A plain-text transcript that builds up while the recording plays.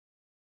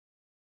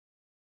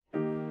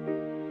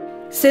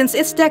Since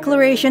its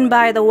declaration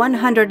by the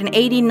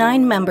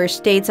 189 member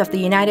states of the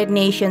United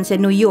Nations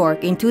in New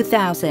York in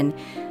 2000,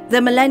 the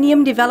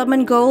Millennium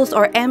Development Goals,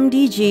 or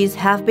MDGs,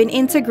 have been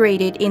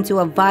integrated into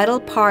a vital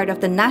part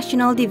of the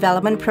National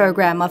Development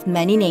Program of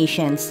many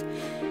nations.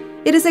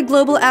 It is a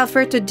global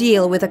effort to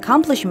deal with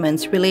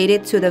accomplishments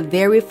related to the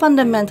very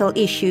fundamental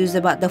issues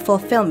about the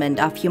fulfillment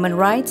of human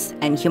rights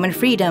and human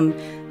freedom,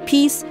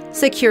 peace,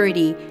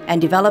 security, and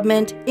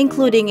development,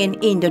 including in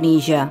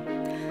Indonesia.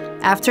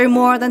 After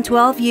more than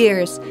 12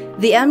 years,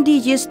 the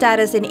MDG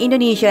status in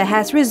Indonesia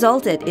has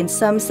resulted in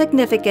some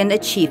significant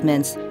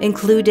achievements,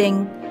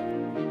 including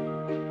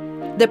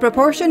the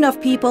proportion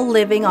of people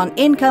living on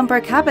income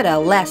per capita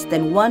less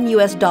than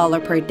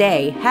 $1 per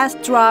day has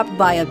dropped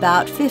by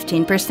about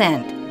 15%.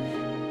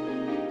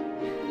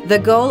 The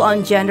goal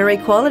on gender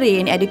equality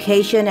in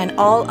education and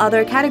all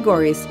other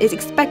categories is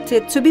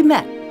expected to be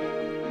met.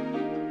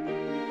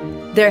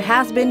 There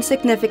has been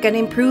significant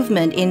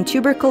improvement in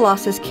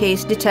tuberculosis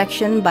case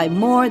detection by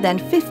more than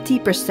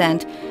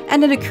 50%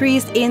 and a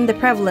decrease in the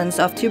prevalence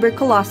of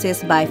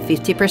tuberculosis by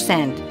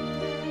 50%.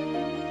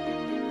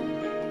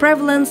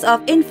 Prevalence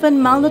of infant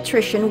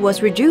malnutrition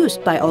was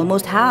reduced by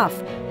almost half,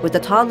 with the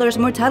toddler's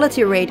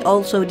mortality rate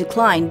also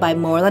declined by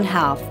more than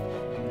half.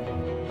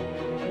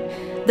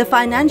 The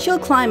financial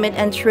climate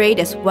and trade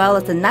as well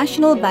as the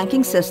national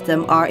banking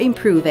system are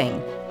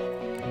improving.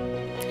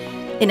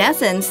 In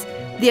essence,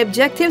 the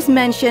objectives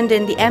mentioned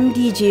in the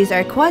MDGs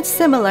are quite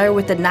similar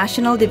with the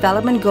national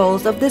development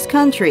goals of this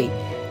country,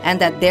 and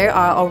that there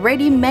are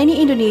already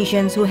many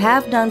Indonesians who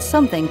have done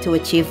something to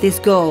achieve these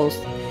goals.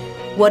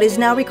 What is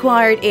now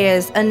required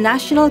is a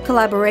national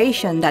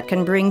collaboration that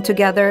can bring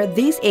together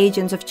these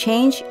agents of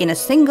change in a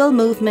single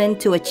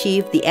movement to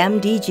achieve the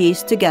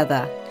MDGs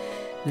together.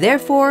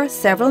 Therefore,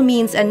 several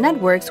means and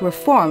networks were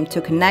formed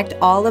to connect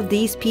all of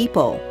these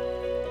people.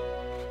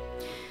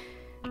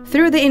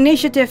 Through the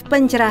initiative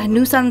Pencerah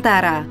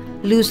Nusantara,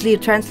 loosely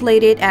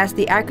translated as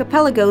the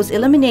Archipelago's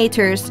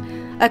Eliminators,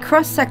 a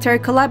cross-sector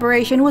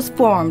collaboration was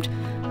formed,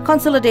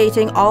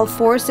 consolidating all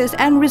forces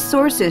and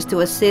resources to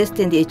assist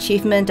in the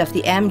achievement of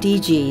the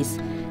MDGs,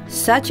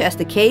 such as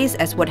the case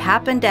as what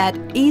happened at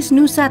East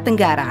Nusa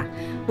Tenggara,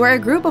 where a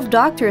group of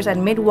doctors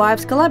and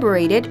midwives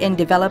collaborated in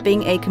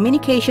developing a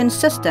communication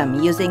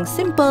system using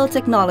simple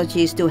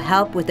technologies to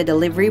help with the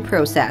delivery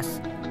process.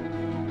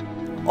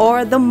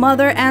 Or the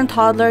Mother and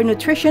Toddler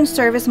Nutrition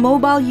Service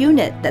mobile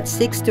unit that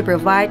seeks to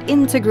provide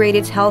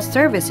integrated health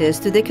services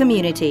to the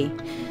community.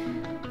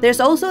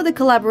 There's also the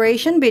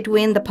collaboration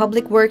between the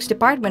Public Works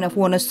Department of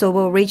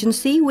Wonosobo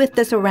Regency with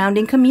the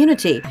surrounding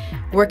community,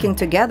 working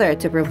together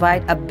to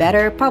provide a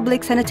better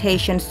public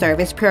sanitation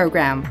service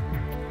program.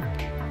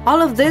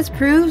 All of this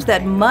proves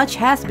that much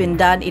has been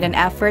done in an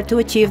effort to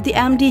achieve the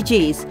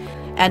MDGs,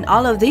 and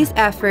all of these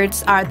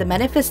efforts are the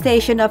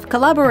manifestation of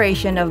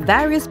collaboration of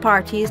various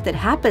parties that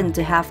happen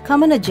to have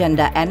common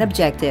agenda and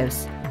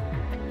objectives.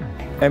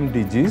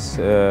 MDGs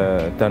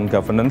dan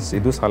governance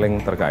itu saling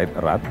terkait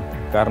erat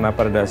karena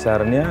pada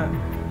dasarnya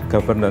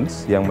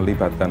governance yang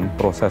melibatkan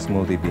proses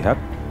multi pihak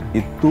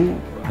itu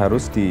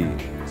harus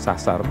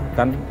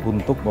disasarkan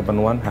untuk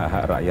pemenuhan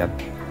hak-hak rakyat,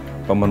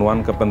 pemenuhan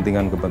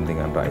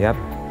kepentingan-kepentingan rakyat,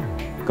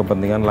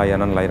 kepentingan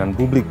layanan-layanan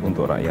publik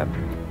untuk rakyat.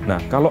 Nah,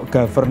 kalau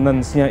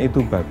governance-nya itu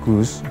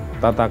bagus,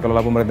 tata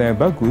kelola pemerintahnya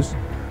bagus,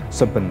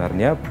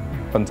 sebenarnya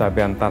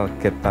pencapaian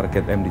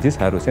target-target MDGs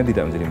harusnya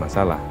tidak menjadi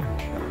masalah.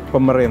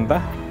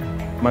 Pemerintah,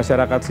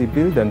 masyarakat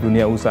sipil, dan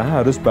dunia usaha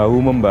harus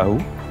bahu-membahu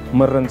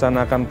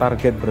merencanakan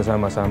target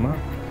bersama-sama,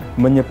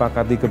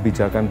 menyepakati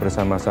kebijakan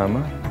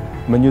bersama-sama,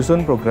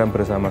 menyusun program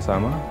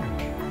bersama-sama,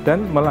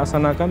 dan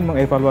melaksanakan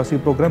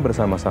mengevaluasi program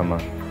bersama-sama.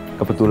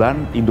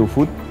 Kebetulan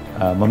Indofood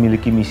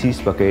memiliki misi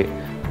sebagai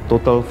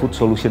Total Food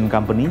Solution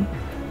Company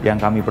yang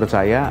kami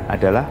percaya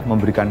adalah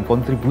memberikan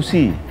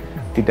kontribusi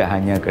tidak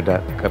hanya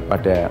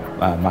kepada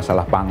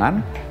masalah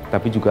pangan,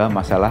 tapi juga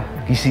masalah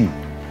gizi.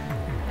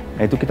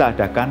 Itu kita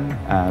adakan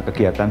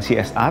kegiatan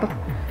CSR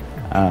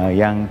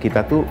yang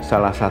kita tuh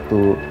salah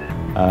satu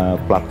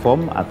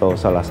platform atau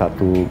salah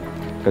satu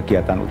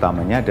kegiatan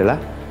utamanya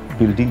adalah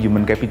building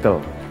human capital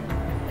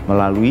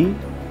melalui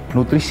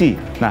nutrisi.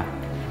 Nah,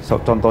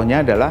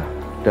 contohnya adalah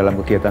dalam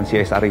kegiatan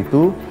CSR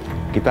itu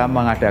kita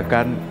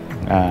mengadakan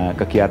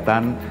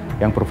kegiatan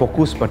yang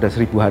berfokus pada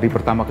 1000 hari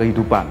pertama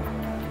kehidupan.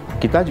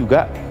 Kita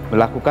juga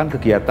melakukan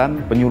kegiatan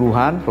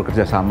penyuluhan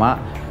bekerjasama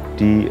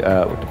di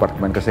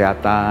Departemen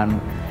Kesehatan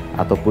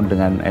ataupun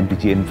dengan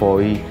MDG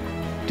Envoy.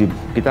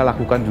 Kita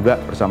lakukan juga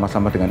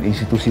bersama-sama dengan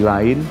institusi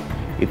lain,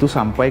 itu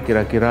sampai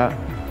kira-kira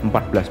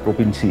 14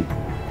 provinsi.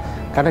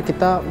 Karena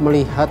kita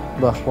melihat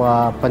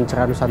bahwa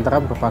Pencerahan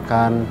Nusantara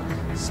merupakan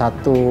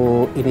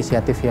satu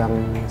inisiatif yang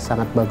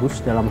sangat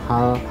bagus dalam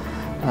hal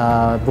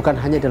bukan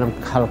hanya dalam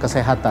hal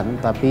kesehatan,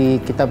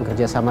 tapi kita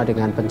bekerja sama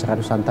dengan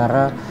Pencerahan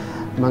Nusantara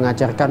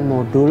mengajarkan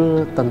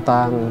modul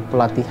tentang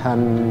pelatihan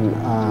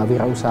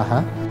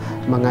wirausaha,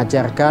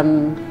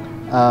 mengajarkan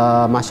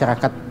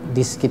masyarakat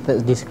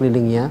di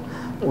sekelilingnya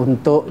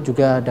untuk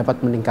juga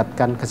dapat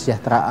meningkatkan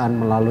kesejahteraan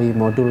melalui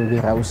modul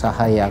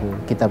wirausaha yang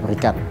kita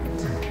berikan.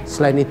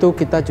 Selain itu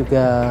kita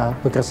juga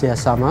bekerja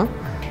sama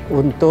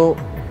untuk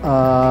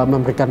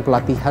memberikan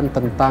pelatihan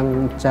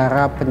tentang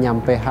cara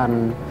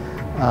penyampaian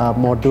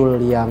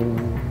modul yang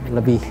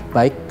lebih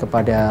baik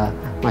kepada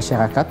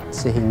masyarakat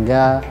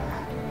sehingga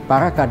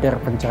para kader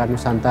pencerahan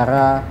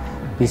Nusantara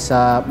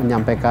bisa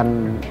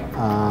menyampaikan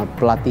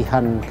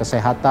pelatihan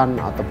kesehatan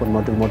ataupun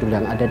modul-modul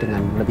yang ada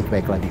dengan lebih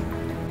baik lagi.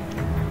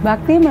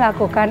 Bakti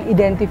melakukan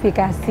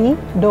identifikasi,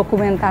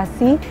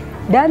 dokumentasi,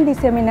 dan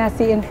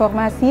diseminasi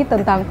informasi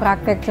tentang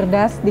praktek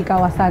cerdas di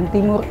kawasan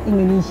timur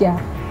Indonesia.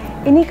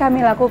 Ini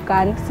kami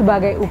lakukan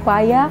sebagai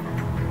upaya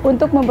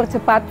untuk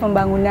mempercepat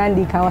pembangunan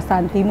di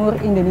kawasan timur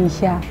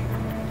Indonesia.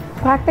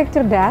 Praktek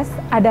cerdas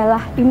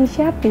adalah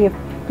inisiatif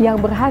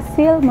yang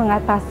berhasil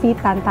mengatasi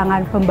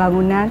tantangan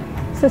pembangunan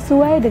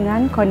sesuai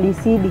dengan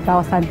kondisi di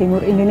kawasan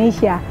timur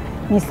Indonesia.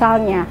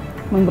 Misalnya,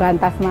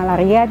 memberantas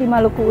malaria di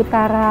Maluku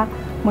Utara,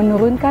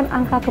 menurunkan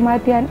angka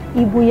kematian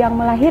ibu yang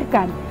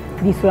melahirkan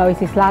di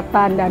Sulawesi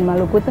Selatan dan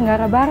Maluku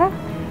Tenggara Barat,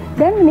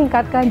 dan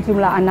meningkatkan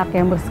jumlah anak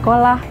yang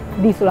bersekolah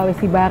di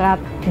Sulawesi Barat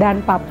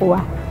dan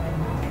Papua.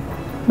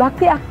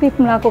 Bakti aktif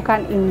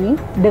melakukan ini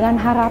dengan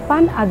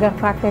harapan agar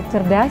praktek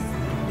cerdas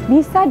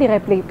bisa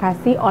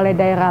direplikasi oleh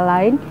daerah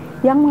lain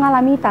yang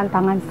mengalami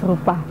tantangan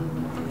serupa.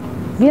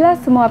 Bila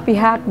semua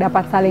pihak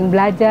dapat saling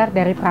belajar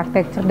dari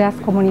praktek cerdas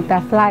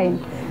komunitas lain,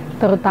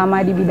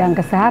 terutama di bidang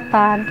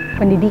kesehatan,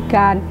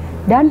 pendidikan,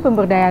 dan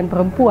pemberdayaan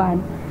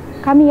perempuan,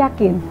 kami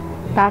yakin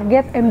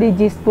target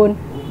MDGs pun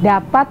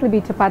dapat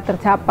lebih cepat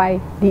tercapai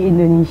di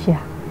Indonesia.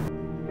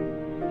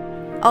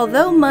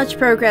 Although much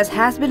progress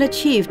has been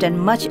achieved and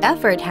much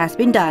effort has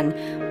been done,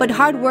 but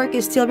hard work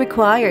is still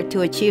required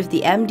to achieve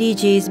the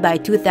MDGs by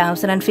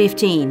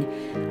 2015.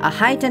 A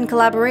heightened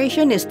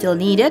collaboration is still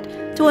needed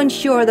to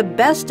ensure the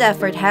best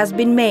effort has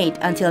been made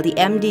until the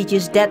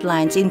MDGs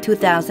deadlines in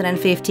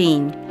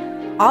 2015.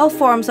 All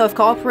forms of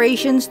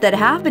cooperations that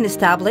have been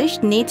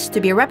established needs to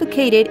be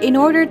replicated in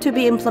order to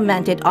be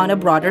implemented on a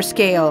broader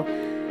scale.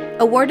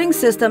 A awarding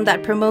system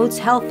that promotes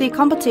healthy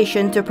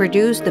competition to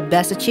produce the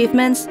best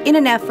achievements in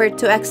an effort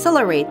to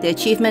accelerate the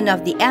achievement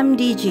of the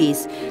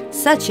MDGs,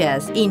 such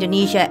as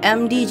Indonesia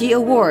MDG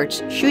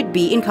Awards, should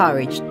be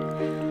encouraged.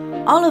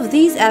 All of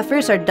these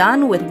efforts are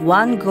done with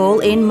one goal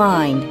in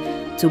mind: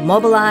 to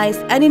mobilize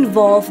and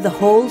involve the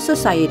whole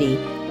society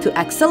to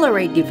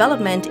accelerate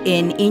development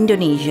in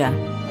Indonesia.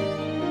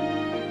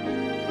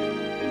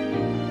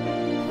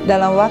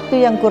 Dalam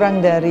waktu yang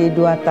kurang dari 2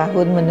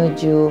 tahun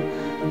menuju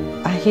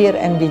akhir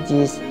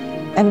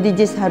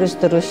MDGs harus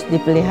terus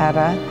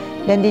dipelihara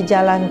dan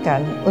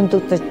dijalankan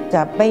untuk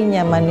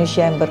tercapainya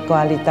manusia yang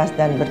berkualitas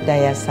dan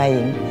berdaya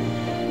saing.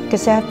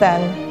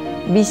 Kesehatan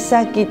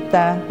bisa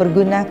kita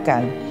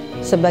pergunakan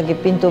sebagai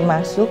pintu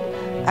masuk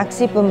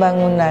aksi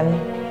pembangunan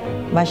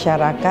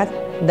masyarakat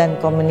dan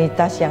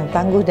komunitas yang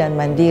tangguh dan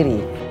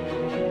mandiri.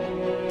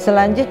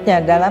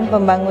 Selanjutnya, dalam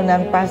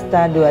pembangunan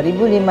pasca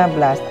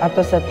 2015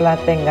 atau setelah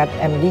tenggat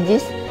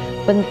MDGs,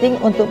 penting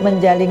untuk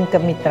menjalin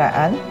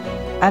kemitraan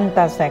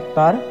antar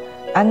sektor,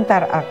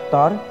 antar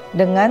aktor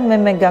dengan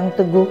memegang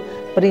teguh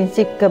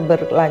prinsip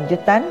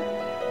keberlanjutan,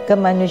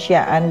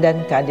 kemanusiaan,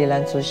 dan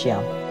keadilan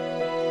sosial.